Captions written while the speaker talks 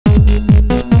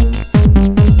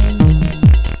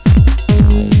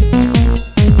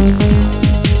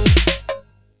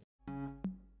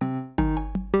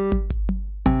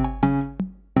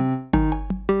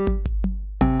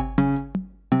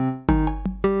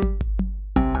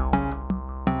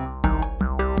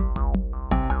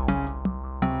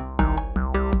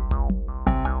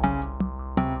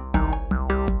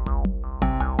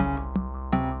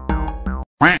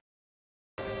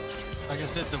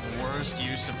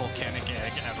use of volcanic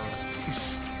egg ever.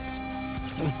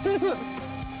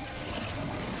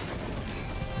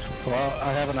 Well,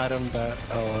 I have an item that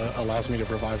allows me to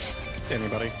revive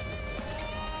anybody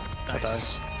that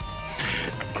dies.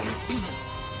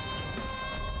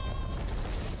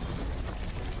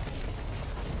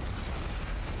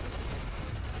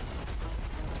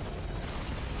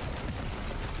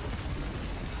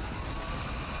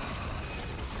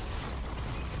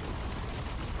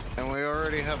 And we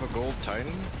already have a gold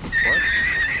titan? What?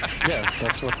 Yeah,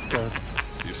 that's what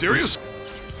You serious?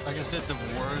 I guess did the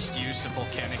worst use of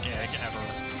volcanic egg ever.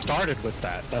 started with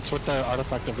that. That's what the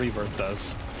Artifact of Rebirth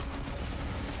does.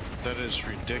 That is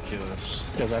ridiculous.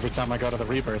 Because every time I go to the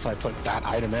Rebirth, I put that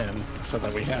item in so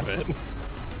that we have it.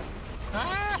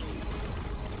 Ah!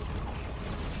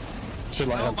 Should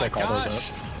let him pick all those up.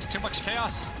 It's too much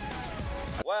chaos.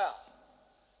 Well,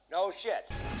 no shit.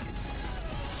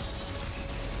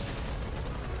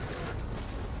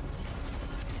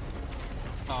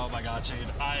 Oh my god, dude.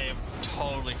 I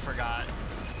totally forgot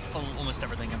almost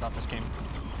everything about this game.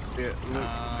 Yeah, Luke,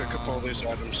 pick up all these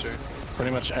items here.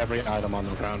 Pretty much every item on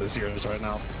the ground is yours right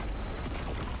now.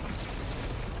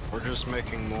 We're just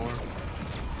making more.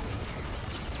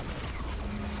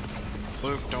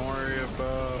 Luke, don't worry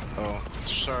about... Oh,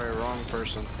 sorry, wrong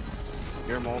person.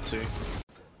 You're multi.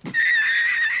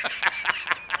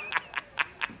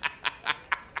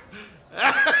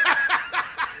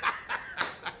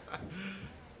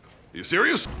 You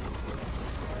serious?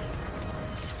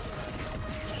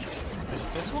 Is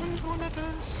this one the one that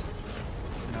does?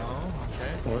 No?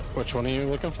 Okay. Which one are you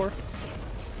looking for?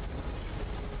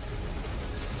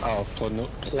 Oh,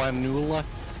 Planula.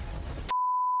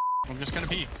 I'm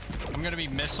gonna be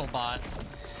missile bot.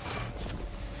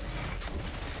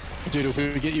 Dude, if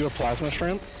we get you a plasma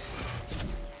shrimp,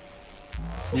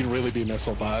 you'd really be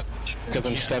missile bot. Because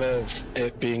instead of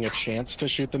it being a chance to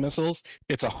shoot the missiles,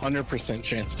 it's 100%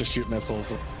 chance to shoot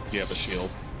missiles as you have a shield.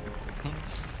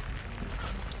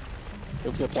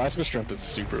 The plasma shrimp is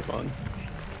super fun.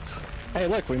 Hey,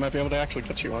 look, we might be able to actually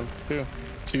get you one too.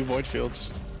 2 void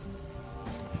fields.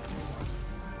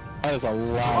 That is a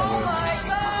lot of risks.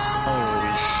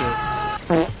 Holy shit.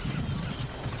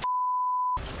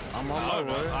 I'm on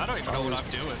my way. I don't even know what I'm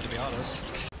doing, to be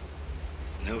honest.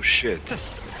 No shit.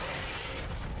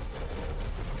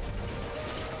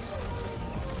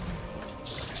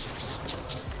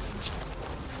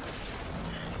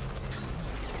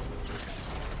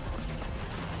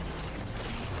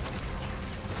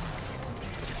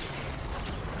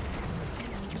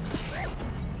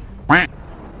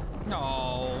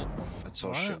 No. That's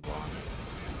all shit block.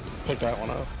 Pick that one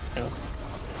up. Yeah.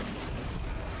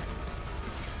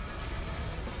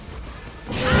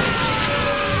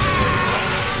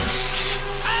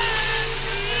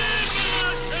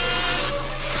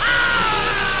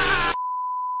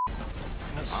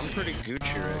 I'm pretty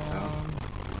Gucci right now.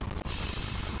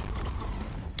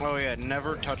 Oh yeah,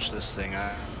 never touch this thing.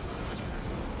 I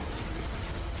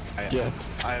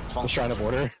have Shrine of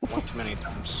Order. one too many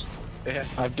times. Yeah.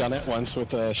 I've done it once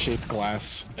with a shaped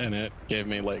glass, and it gave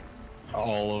me like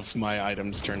all of my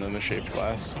items turned into shaped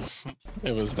glass.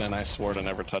 It was then I swore to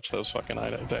never touch those fucking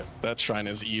items. That shrine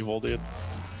is evil, dude.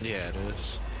 Yeah, it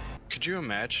is. Could you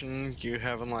imagine you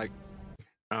having like,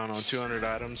 I don't know, 200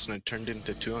 items and it turned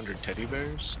into 200 teddy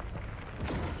bears?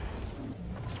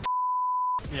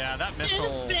 Yeah, that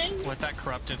missile with that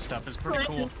corrupted stuff is pretty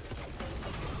cool.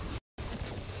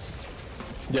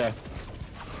 Yeah.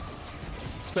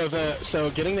 So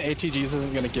getting the ATGs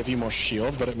isn't going to give you more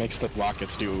shield, but it makes the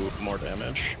rockets do more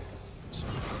damage.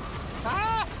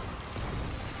 Ah!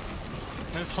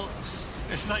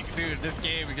 It's like, dude, this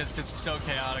game gets so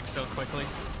chaotic so quickly.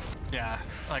 Yeah,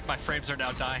 like my frames are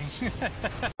now dying.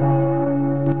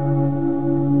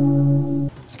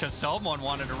 It's because someone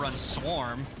wanted to run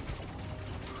Swarm.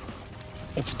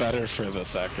 It's better for the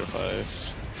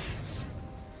sacrifice.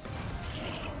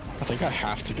 I think I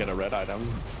have to get a red item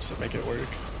to make it work.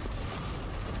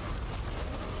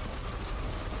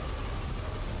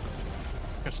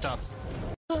 Good stuff.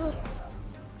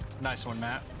 Nice one,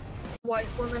 Matt. White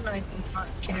woman, I do not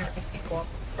care if you walk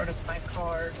in front of my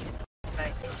car. I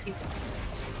hate you.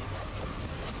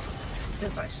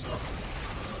 Because I smoke.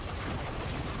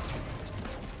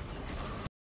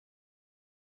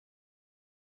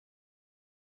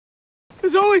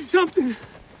 There's always something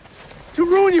to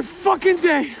ruin your fucking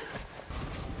day.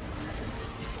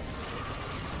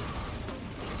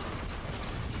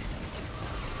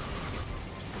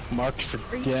 Marked for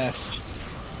death.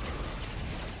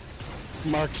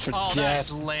 Marked for Oh, death.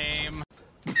 that's lame.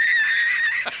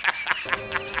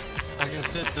 I guess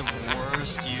did the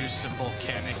worst use of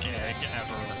volcanic egg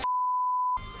ever.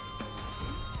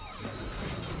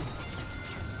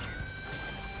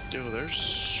 Dude,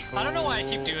 there's. I don't know why I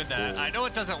keep doing that. I know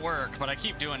it doesn't work, but I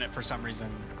keep doing it for some reason.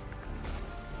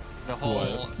 The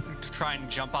whole try and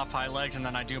jump off high legs, and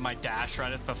then I do my dash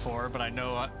right before, but I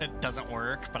know it doesn't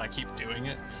work, but I keep doing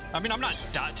it. I mean, I'm not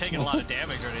taking a lot of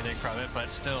damage or anything from it,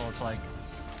 but still, it's like...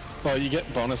 Well, you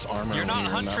get bonus armor You're when not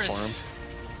you're in that form. Huntress.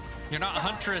 You're not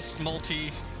Huntress,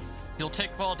 multi. You'll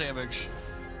take fall damage.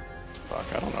 Fuck,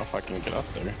 I don't know if I can get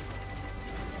up there.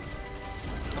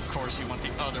 Of course, you went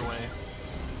the other way.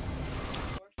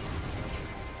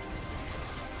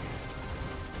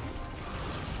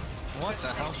 What the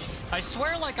hell? I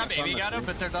swear, like, I'm aiming at them,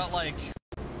 but they're not, like,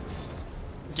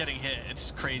 getting hit. It's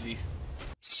crazy.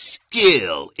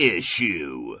 Skill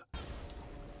issue.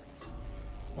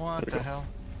 What the hell?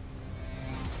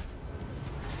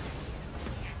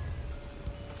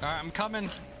 Alright, I'm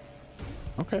coming.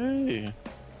 Okay.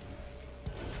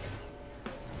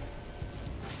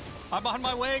 I'm on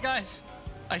my way, guys.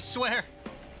 I swear.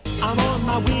 I'm on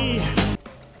my way.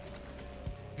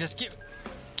 Just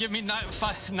give me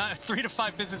 3 to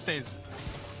 5 business days.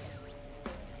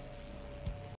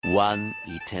 One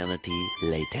eternity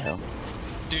later.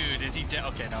 Dude, is he dead?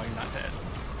 Okay, no, he's not dead.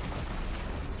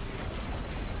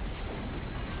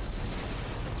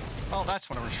 Oh, that's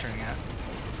what I was shooting at.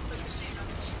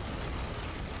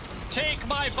 Take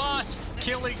my boss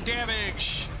killing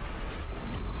damage.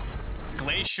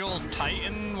 Glacial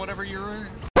Titan, whatever you're.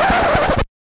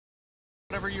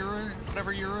 Whatever you're.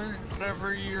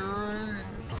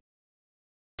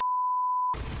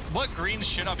 What greens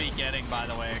should I be getting, by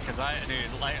the way? Because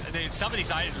dude, some of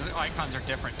these icons are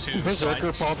different too.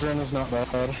 Berserker Pauldron is not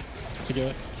bad to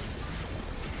get.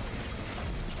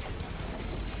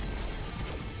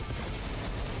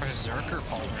 Berserker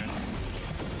Pauldron.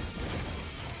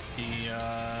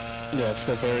 Yeah, it's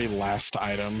the very last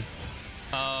item.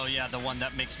 Oh yeah, the one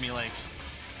that makes me like.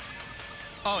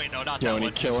 Oh wait, no, not yeah, that when one.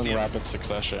 you kill in rapid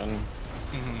succession.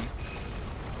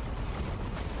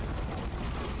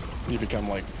 You become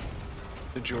like.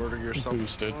 Did you order yourself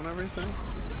boosted and everything?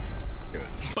 Good.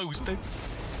 Boosted.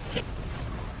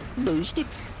 Boosted.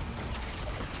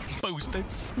 Boosted.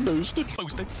 Boosted.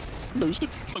 Boosted. Boosted.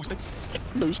 Boosted.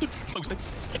 Boosted. Boosted.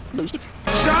 Boosted.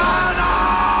 Shut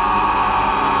up!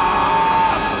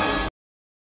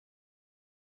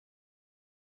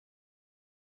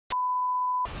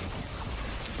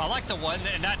 I like the one,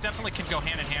 and that definitely could go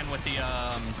hand in hand with the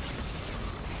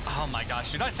oh my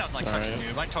gosh, dude, I sound like such a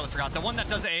noob. I totally forgot. The one that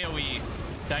does AoE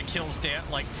that kills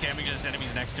damages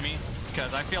enemies next to me,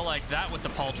 because I feel like that with the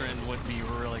Pauldron would be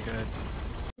really good.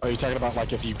 Are you talking about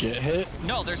like if you get hit?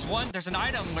 No, there's an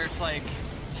item where it's like,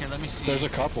 here, let me see. There's a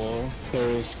couple.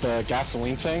 There's the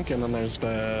gasoline tank, and then there's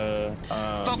the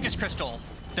Focus Crystal.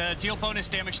 The deal bonus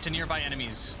damage to nearby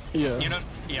enemies. Yeah. You know?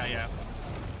 Yeah.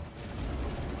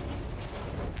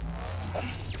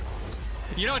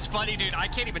 You know what's funny, dude? I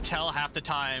can't even tell half the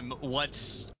time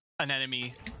what's an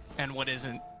enemy and what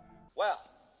isn't. Well,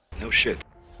 No shit.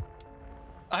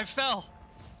 I fell.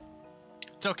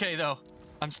 It's okay though.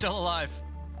 I'm still alive.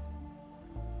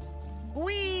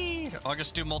 Whee! I'll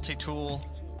just do multi-tool.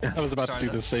 I was about to do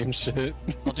the same shit.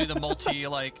 I'll do the multi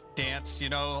like dance, you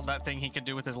know, that thing he can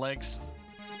do with his legs.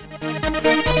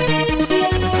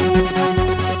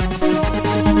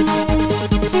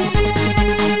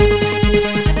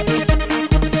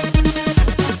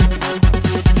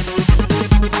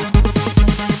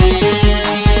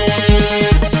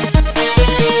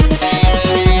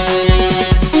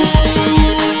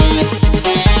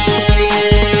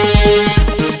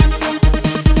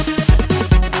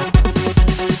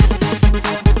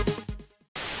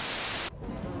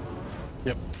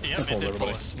 Yep, it did pull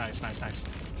us. Nice.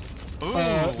 Ooh,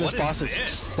 this boss is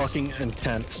this? fucking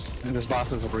intense. And this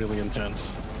boss is really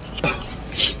intense.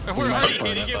 We're already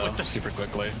hitting it with the super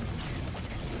quickly.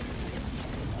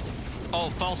 Oh,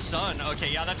 False Sun.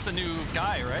 Okay, yeah, that's the new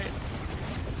guy, right?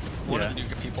 One of the new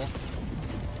people.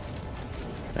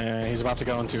 And he's about to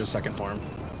go into his second form.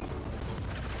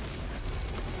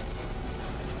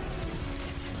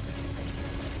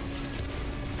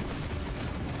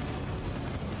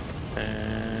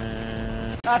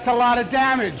 And That's a lot of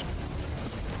damage.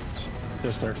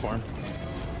 his third form.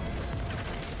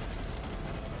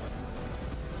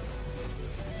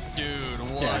 Dude,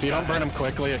 what? Yeah, if you don't burn him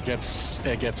quickly, it gets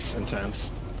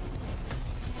intense.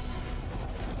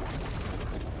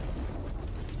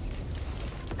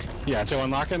 Yeah, to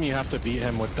unlock him, you have to beat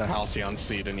him with the Halcyon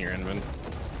Seed in your inven.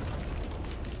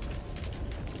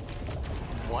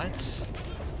 What?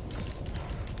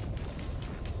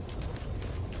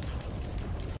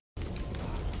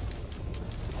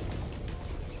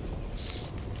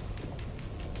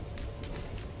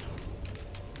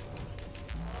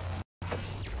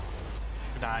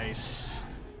 Nice.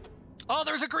 Oh,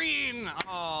 there's a green!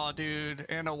 Oh, dude,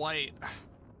 and a white.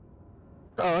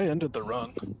 Oh, I ended the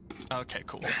run. Okay,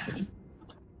 cool.